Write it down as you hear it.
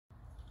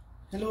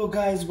Hello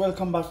guys,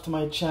 welcome back to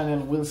my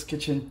channel, Will's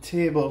Kitchen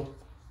Table.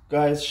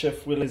 Guys,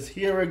 Chef Will is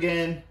here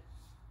again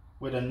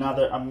with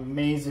another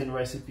amazing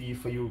recipe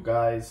for you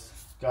guys.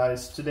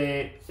 Guys,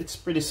 today it's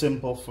pretty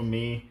simple for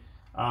me.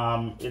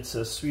 It's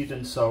a sweet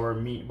and sour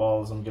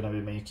meatballs I'm gonna be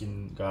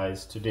making,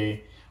 guys,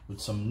 today with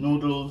some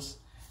noodles,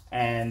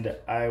 and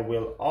I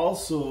will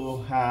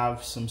also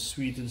have some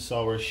sweet and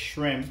sour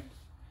shrimp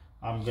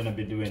I'm gonna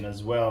be doing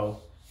as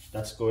well.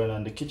 That's going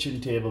on the kitchen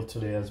table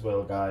today as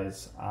well,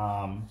 guys.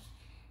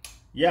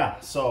 Yeah,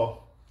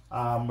 so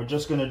we're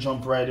just gonna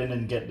jump right in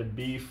and get the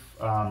beef,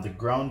 the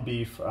ground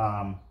beef,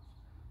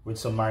 with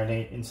some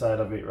marinade inside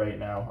of it right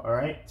now. All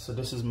right, so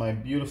this is my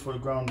beautiful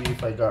ground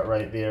beef I got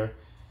right there.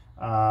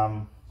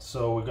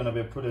 So we're gonna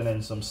be putting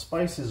in some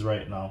spices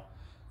right now.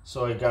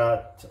 So I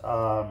got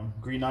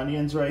green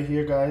onions right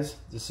here, guys.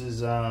 This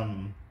is a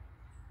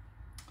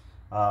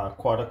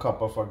quarter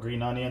cup of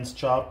green onions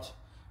chopped,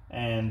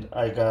 and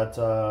I got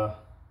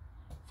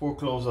 4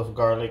 cloves of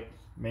garlic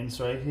minced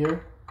right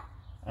here.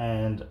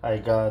 And I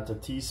got a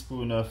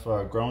teaspoon of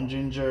ground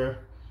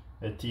ginger,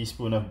 a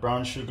teaspoon of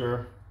brown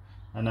sugar,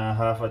 and a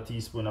half a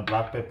teaspoon of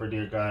black pepper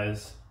there,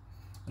 guys,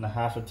 and a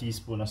half a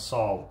teaspoon of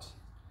salt.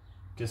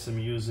 Guess I'm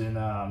using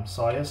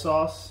soya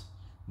sauce,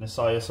 and the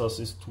soya sauce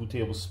is 2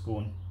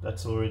 tablespoons.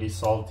 That's already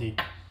salty.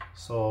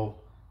 So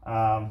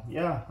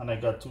yeah, and I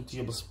got 2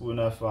 tablespoons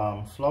of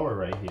flour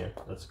right here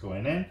that's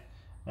going in,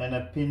 and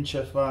a pinch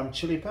of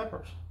chili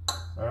peppers.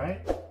 All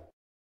right,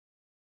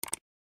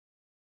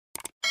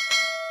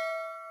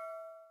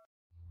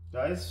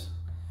 guys,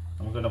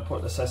 I'm gonna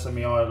put the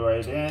sesame oil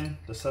right in.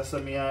 The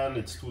sesame oil,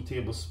 it's 2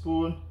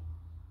 tablespoons.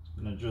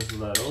 I'm gonna drizzle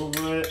that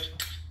over it.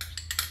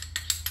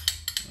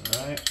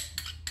 All right,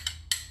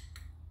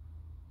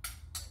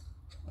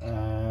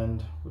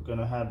 and we're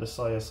gonna add the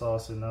soya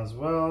sauce in as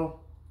well.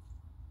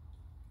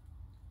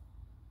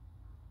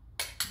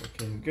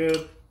 Looking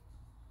good.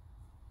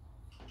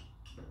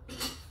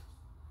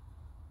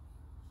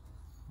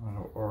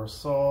 Or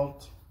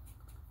salt.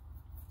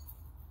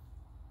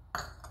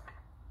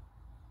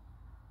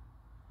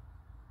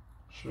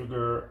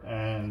 Sugar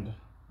and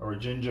or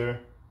ginger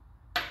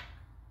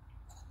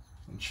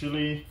and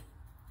chili,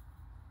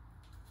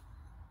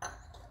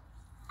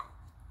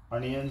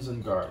 onions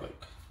and garlic.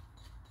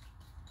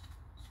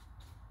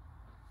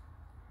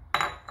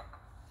 I'm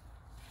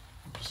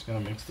just gonna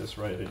mix this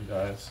right in,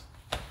 guys.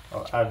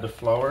 I'll add the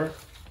flour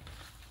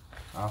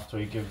after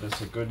I give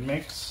this a good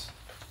mix.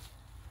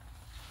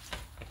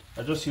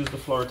 I just use the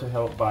flour to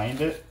help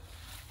bind it.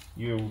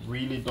 You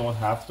really don't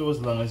have to, as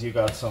long as you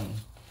got some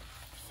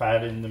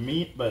fat in the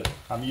meat, but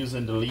I'm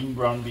using the lean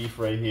ground beef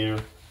right here.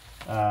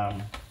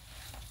 Not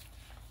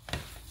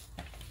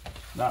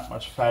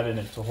much fat in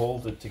it to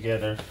hold it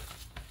together.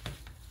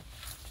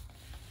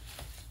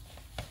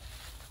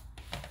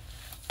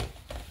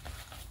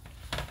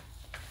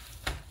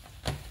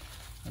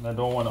 And I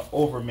don't want to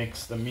over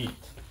mix the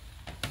meat,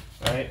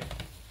 right?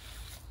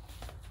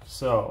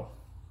 So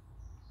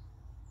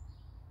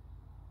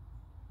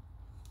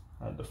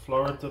add the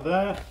flour to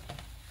that.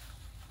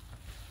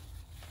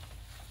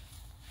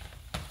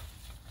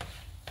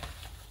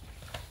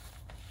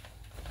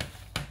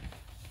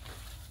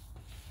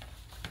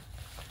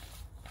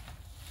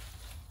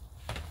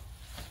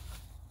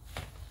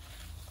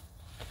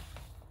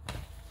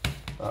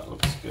 That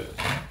looks good.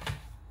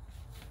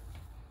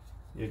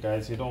 Yeah,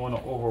 guys, you don't want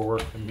to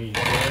overwork the meat,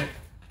 right?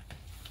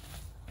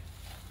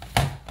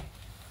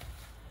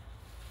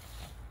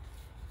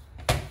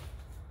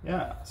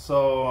 Yeah,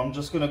 so I'm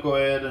just gonna go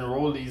ahead and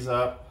roll these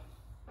up.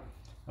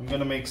 I'm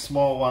gonna make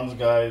small ones,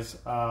 guys.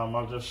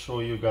 I'll just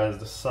show you guys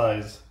the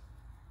size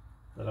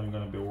that I'm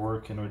gonna be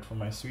working with for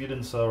my sweet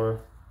and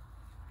sour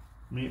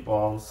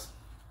meatballs.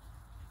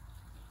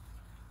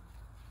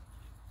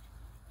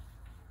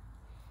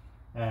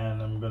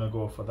 And I'm gonna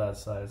go for that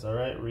size. All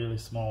right, really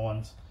small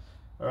ones.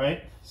 All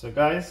right, so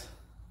guys,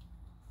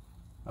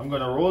 I'm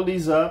gonna roll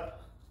these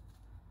up.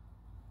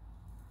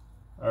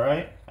 All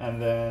right,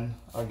 and then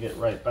I'll get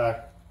right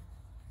back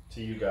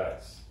to you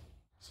guys.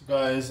 So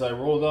guys, I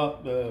rolled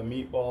up the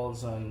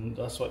meatballs, and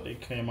that's what they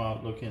came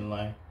out looking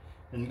like.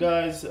 And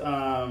guys,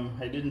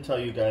 I didn't tell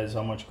you guys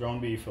how much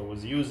ground beef I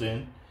was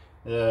using.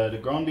 The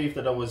ground beef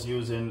that I was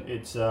using,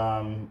 it's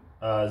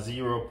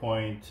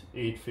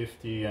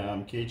 0.850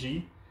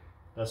 kg.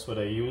 That's what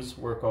I use.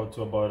 Work out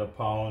to about 1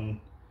 pound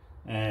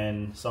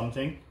and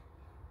something.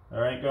 All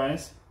right,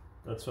 guys,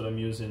 that's what I'm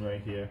using right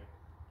here.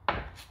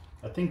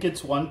 I think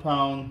it's 1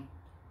 pound,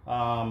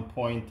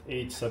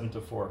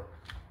 0.874.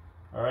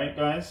 All right,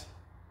 guys,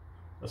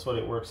 that's what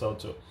it works out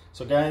to.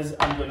 So guys,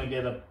 I'm gonna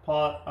get a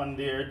pot on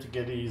there to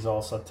get these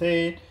all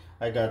sauteed.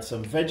 I got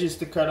some veggies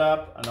to cut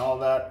up and all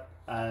that,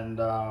 and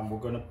we're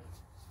gonna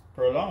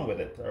prolong with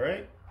it. All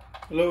right.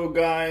 Hello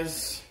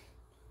guys.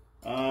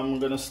 I'm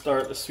gonna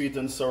start the sweet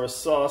and sour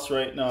sauce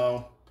right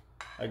now.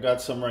 I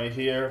got some right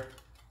here,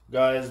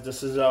 guys.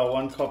 This is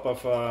 1 cup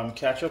of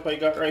ketchup I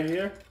got right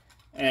here,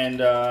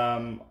 and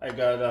I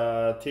got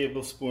a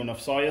tablespoon of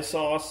soya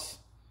sauce,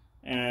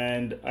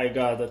 and I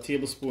got a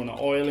tablespoon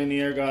of oil in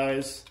here,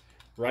 guys.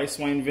 rice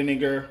wine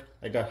vinegar.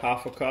 I got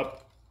half a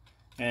cup,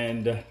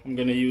 and I'm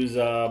gonna use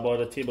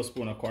about a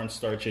tablespoon of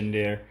cornstarch in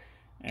there,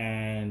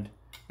 and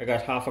I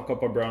got half a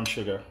cup of brown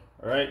sugar.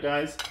 All right,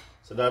 guys,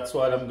 so that's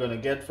what I'm gonna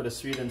get for the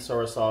sweet and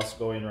sour sauce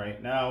going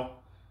right now.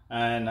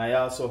 And I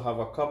also have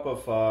a cup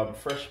of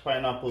fresh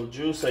pineapple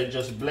juice. I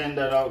just blend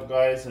that out,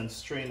 guys, and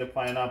strain the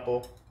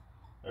pineapple.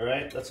 All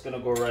right, that's gonna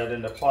go right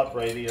in the pot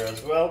right here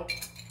as well.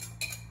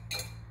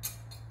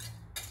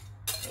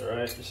 All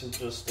right, this is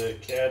just the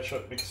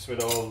ketchup mixed with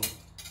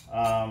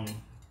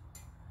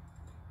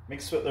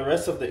mixed with the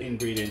rest of the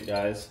ingredient,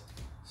 guys.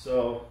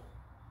 So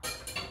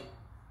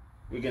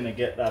we're gonna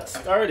get that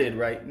started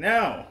right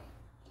now.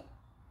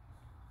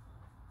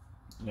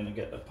 I'm gonna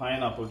get the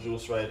pineapple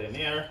juice right in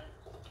here.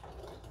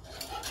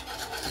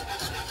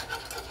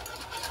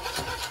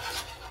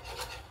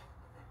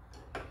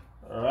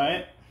 All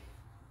right.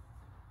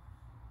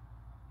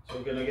 So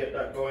we're gonna get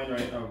that going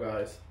right now,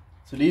 guys.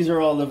 So these are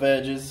all the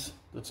veggies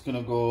that's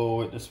gonna go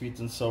with the sweet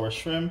and sour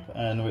shrimp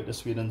and with the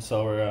sweet and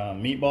sour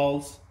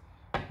meatballs.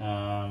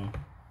 I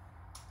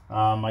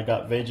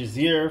got veggies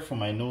here for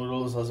my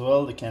noodles as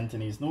well, the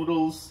Cantonese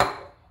noodles.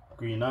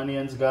 Green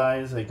onions,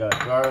 guys. I got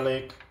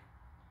garlic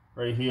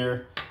right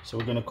here. So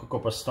we're gonna cook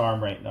up a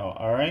storm right now,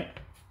 all right?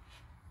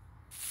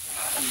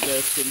 You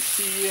guys can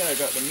see I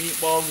got the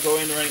meatballs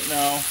going right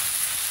now.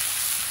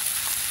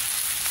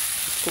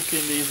 Just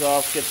cooking these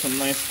off, get some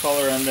nice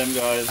color on them,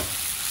 guys.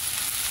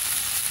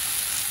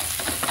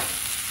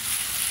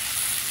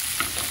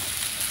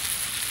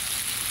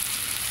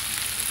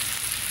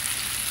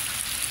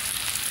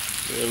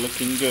 They're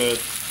looking good.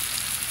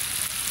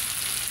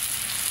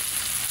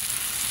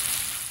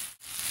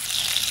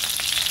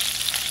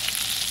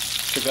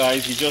 So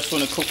guys, you just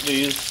want to cook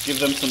these, give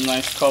them some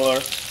nice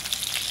color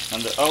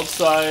on the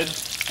outside,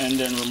 and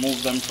then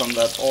remove them from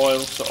that oil.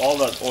 So all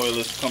that oil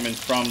is coming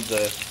from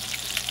the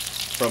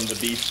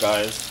beef,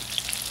 guys.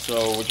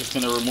 So we're just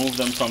going to remove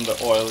them from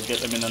the oil, get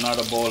them in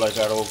another bowl I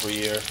got over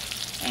here,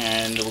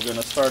 and we're going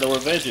to start our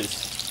veggies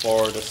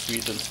for the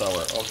sweet and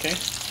sour, okay?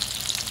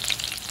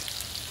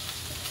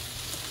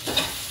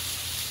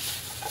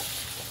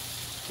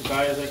 So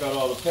guys, I got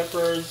all the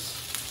peppers,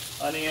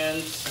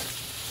 onions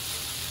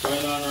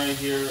going on right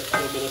here, a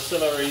little bit of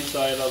celery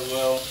inside as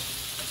well.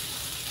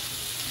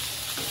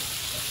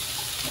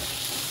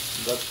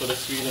 That's for the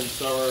sweet and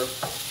sour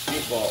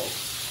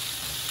meatballs.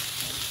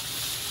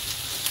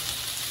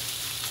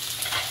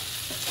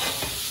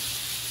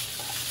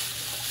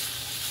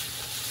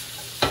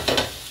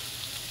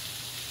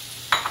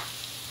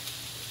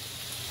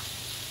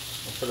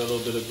 I'll put a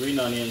little bit of green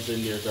onions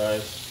in there,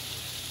 guys.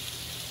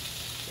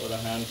 About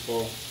a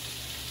handful.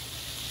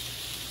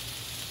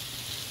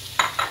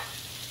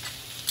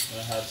 I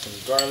had some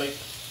garlic.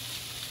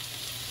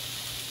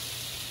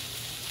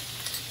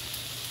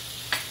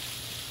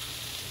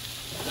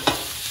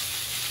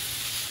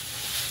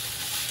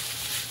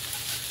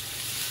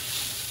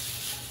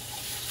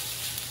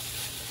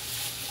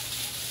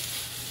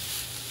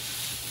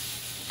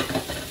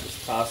 Just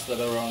toss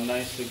that around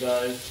nicely,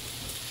 guys.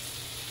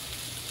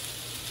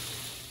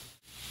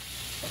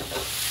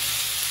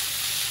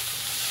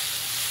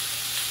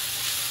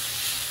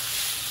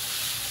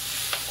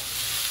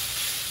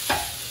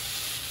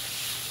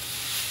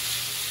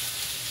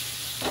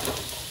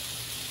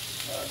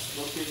 That's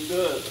looking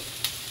good.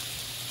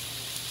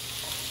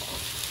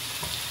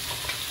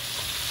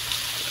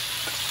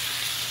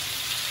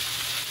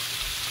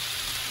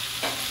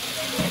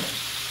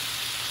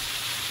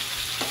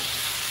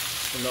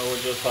 So now we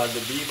just had the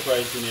beef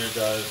rice in here,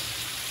 guys.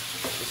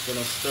 Just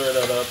gonna stir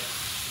that up.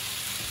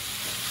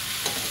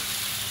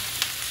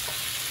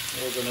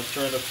 We're gonna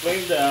turn the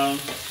flame down.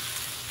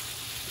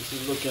 This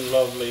is looking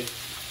lovely.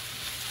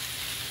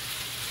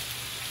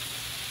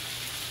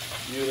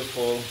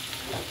 Beautiful.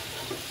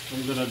 What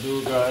I'm gonna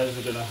do, guys,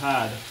 we're gonna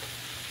add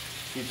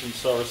sweet and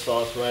sour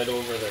sauce right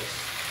over this.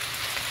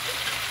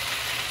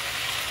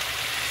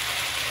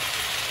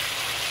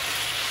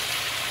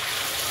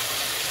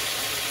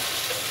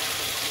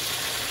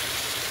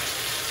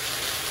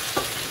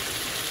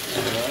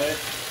 Alright.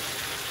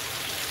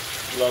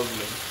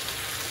 Lovely.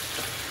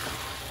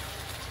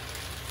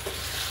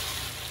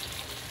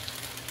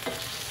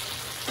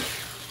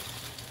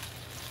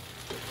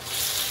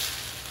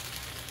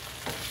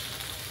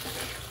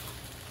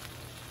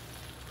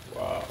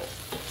 Wow,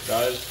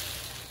 guys,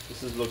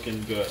 this is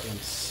looking good and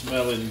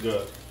smelling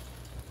good.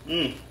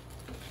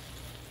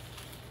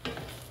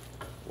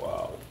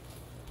 Wow.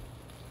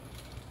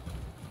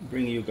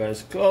 Bring you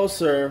guys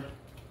closer.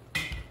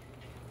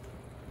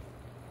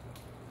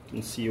 You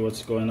can see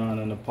what's going on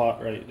in the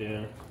pot right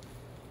there.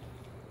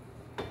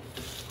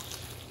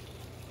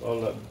 All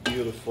that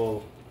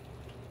beautiful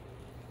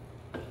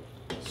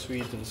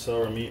sweet and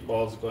sour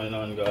meatballs going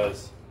on,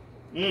 guys.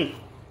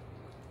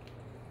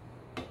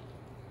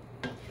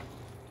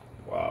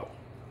 Wow,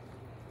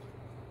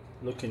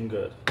 looking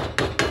good.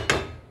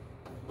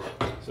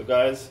 So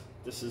guys,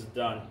 this is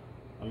done.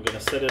 I'm gonna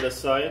set it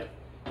aside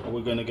and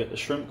we're gonna get the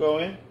shrimp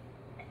going.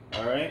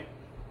 All right.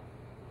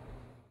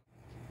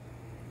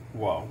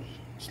 Wow,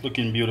 it's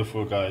looking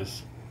beautiful,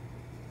 guys.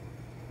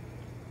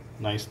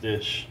 Nice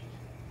dish.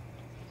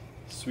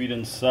 Sweet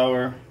and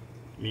sour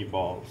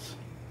meatballs.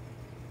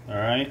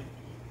 Alright.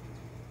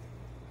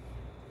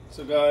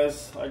 So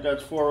guys, I got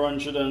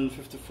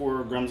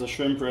 454 grams of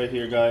shrimp right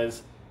here,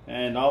 guys.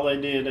 And all I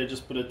did, I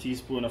just put a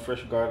teaspoon of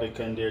fresh garlic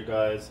in there,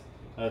 guys.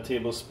 A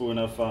tablespoon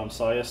of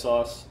soya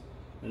sauce.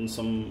 And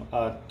some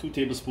 2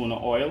 tablespoons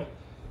of oil.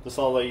 That's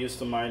all I used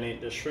to marinate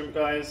the shrimp,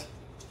 guys.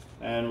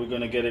 And we're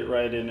gonna get it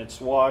right in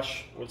its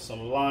wash with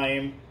some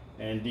lime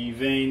and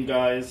devein,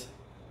 guys.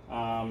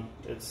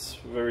 It's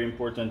very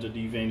important to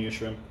devein your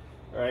shrimp.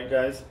 Alright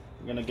guys,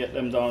 we're gonna get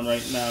them down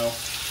right now.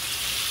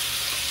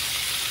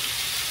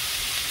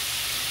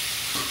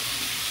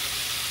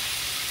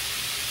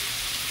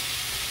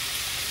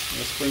 I'm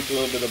gonna sprinkle a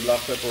little bit of black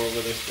pepper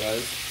over this,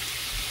 guys.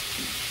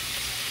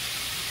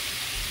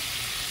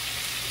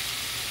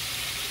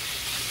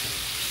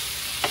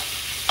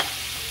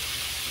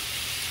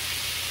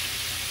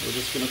 We're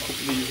just gonna cook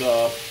these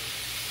off.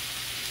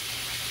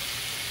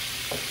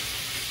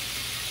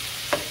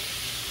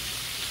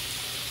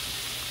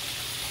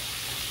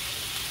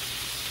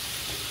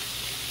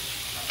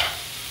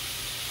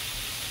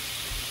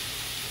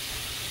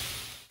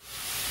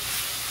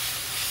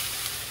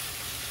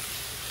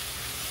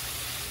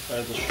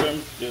 Guys, the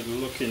shrimp, they're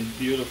looking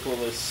beautiful.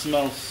 They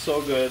smell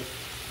so good.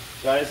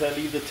 Guys, I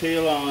leave the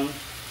tail on.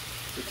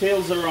 The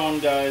tails are on,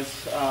 guys,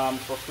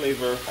 for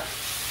flavor.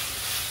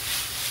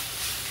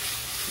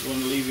 You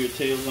want to leave your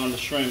tails on the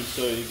shrimp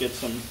so you get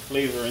some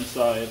flavor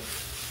inside.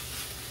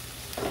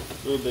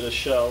 A little bit of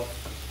shell.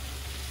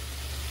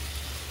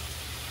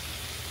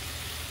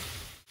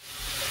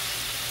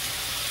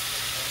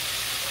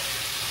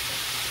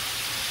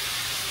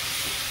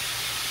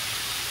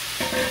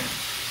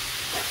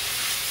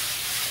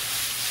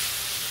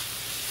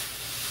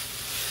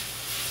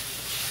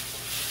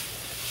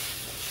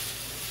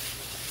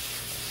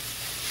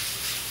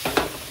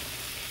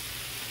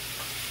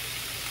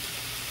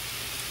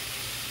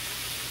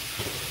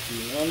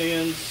 The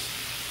onions,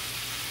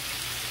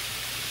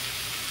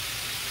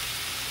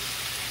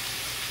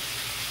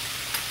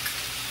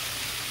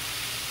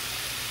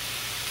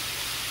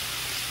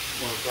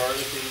 more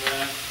garlic in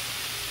there,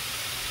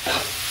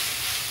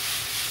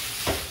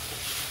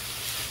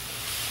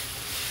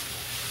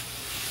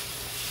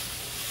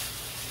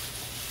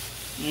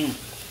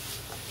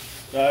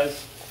 guys, it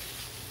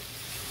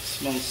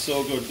smells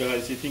so good,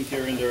 guys. You think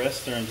you're in the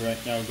restaurant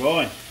right now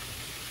going.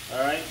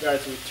 Alright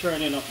guys, we're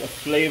turning up the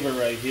flavor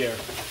right here.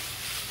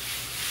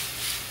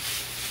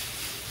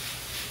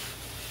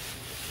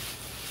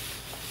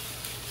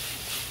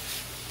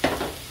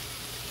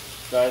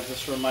 Guys,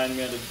 this reminds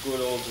me of the good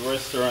old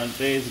restaurant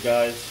days,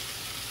 guys.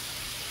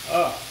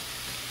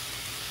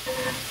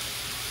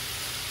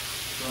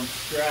 From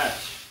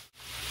scratch.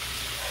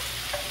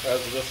 Guys,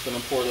 we're just going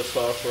to pour the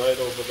sauce right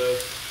over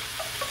this.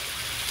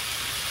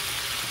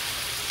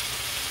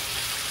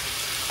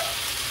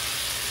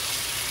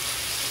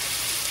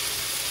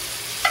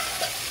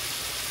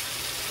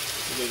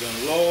 Big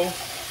and low.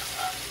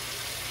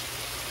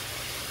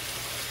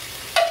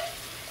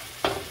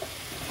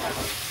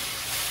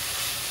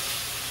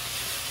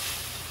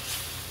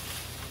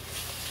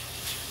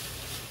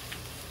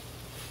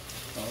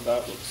 Oh,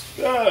 that looks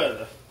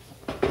good.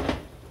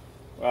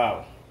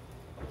 Wow.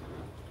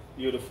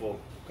 Beautiful.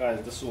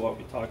 Guys, this is what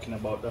we're talking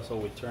about. That's how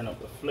we turn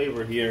up the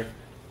flavor here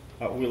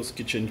at Will's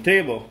Kitchen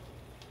Table.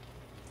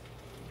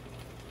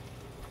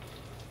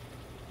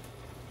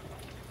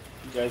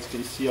 You guys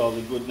can see all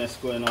the goodness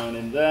going on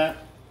in that.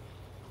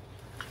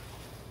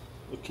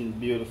 Looking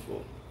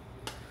beautiful.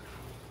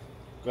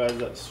 Guys,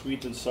 that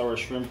sweet and sour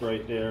shrimp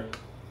right there.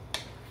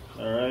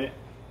 Alright.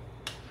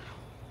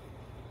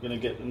 Gonna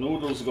get the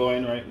noodles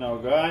going right now,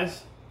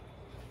 guys.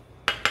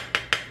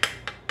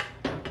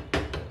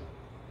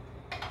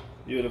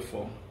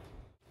 Beautiful.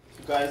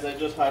 So guys, I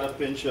just had a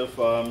pinch of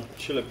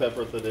chili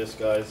pepper to this,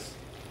 guys.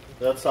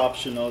 That's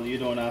optional, you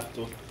don't have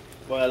to.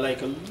 But I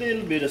like a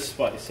little bit of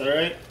spice,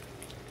 alright?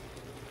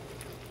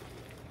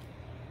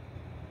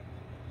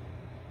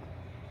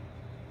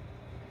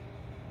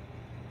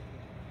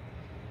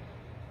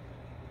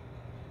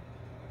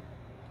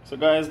 So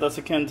guys, that's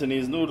a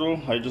Cantonese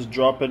noodle. I just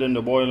drop it in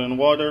the boiling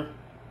water.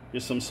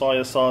 There's some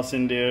soya sauce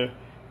in there.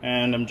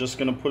 And I'm just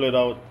gonna pull it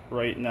out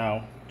right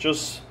now.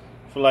 Just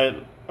for like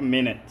a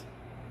minute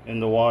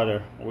in the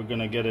water. We're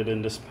gonna get it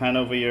in this pan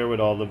over here with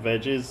all the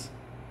veggies.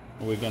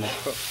 We're gonna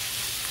cook.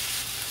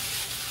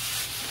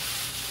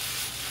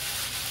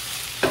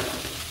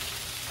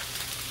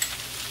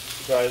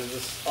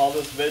 Guys, all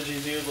this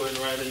veggies here going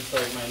right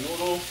inside my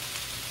noodle.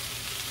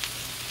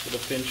 With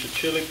a pinch of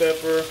chili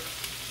pepper.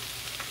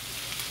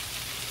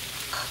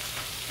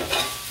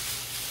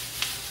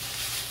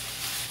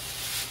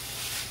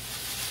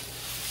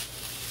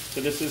 So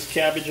this is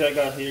cabbage I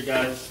got here,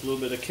 guys. A little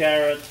bit of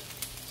carrot,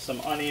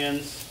 some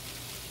onions,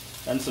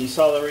 and some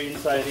celery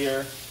inside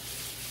here,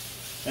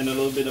 and a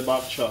little bit of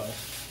bok choy.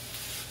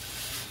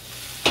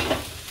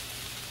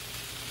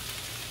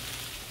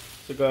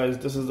 So guys,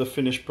 this is the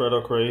finished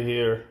product right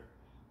here.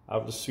 I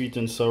have the sweet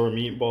and sour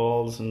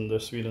meatballs and the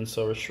sweet and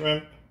sour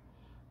shrimp.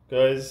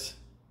 Guys,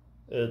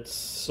 It's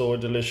so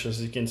delicious.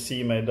 You can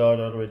see my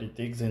daughter already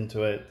digs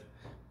into it.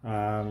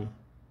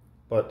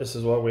 But this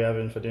is what we're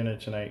having for dinner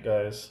tonight,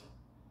 guys.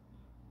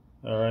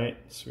 Alright,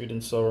 sweet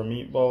and sour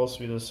meatballs,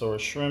 sweet and sour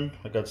shrimp.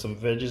 I got some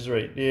veggies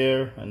right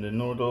there and the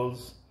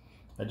noodles.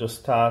 I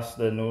just tossed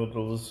the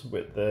noodles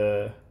with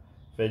the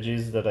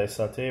veggies that I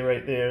saute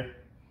right there.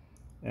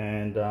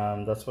 And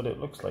that's what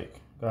it looks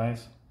like,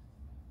 guys.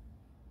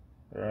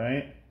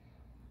 Alright.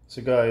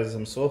 So guys,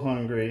 I'm so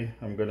hungry.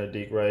 I'm gonna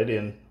dig right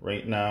in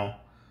right now.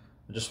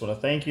 I just want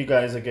to thank you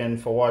guys again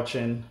for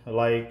watching.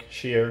 Like,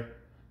 share,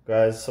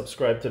 guys,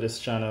 subscribe to this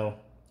channel,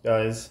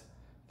 guys.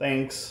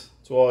 Thanks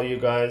to all you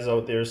guys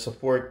out there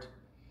support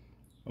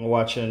and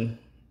watching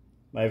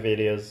my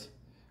videos,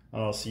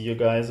 and I'll see you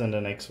guys in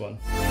the next one.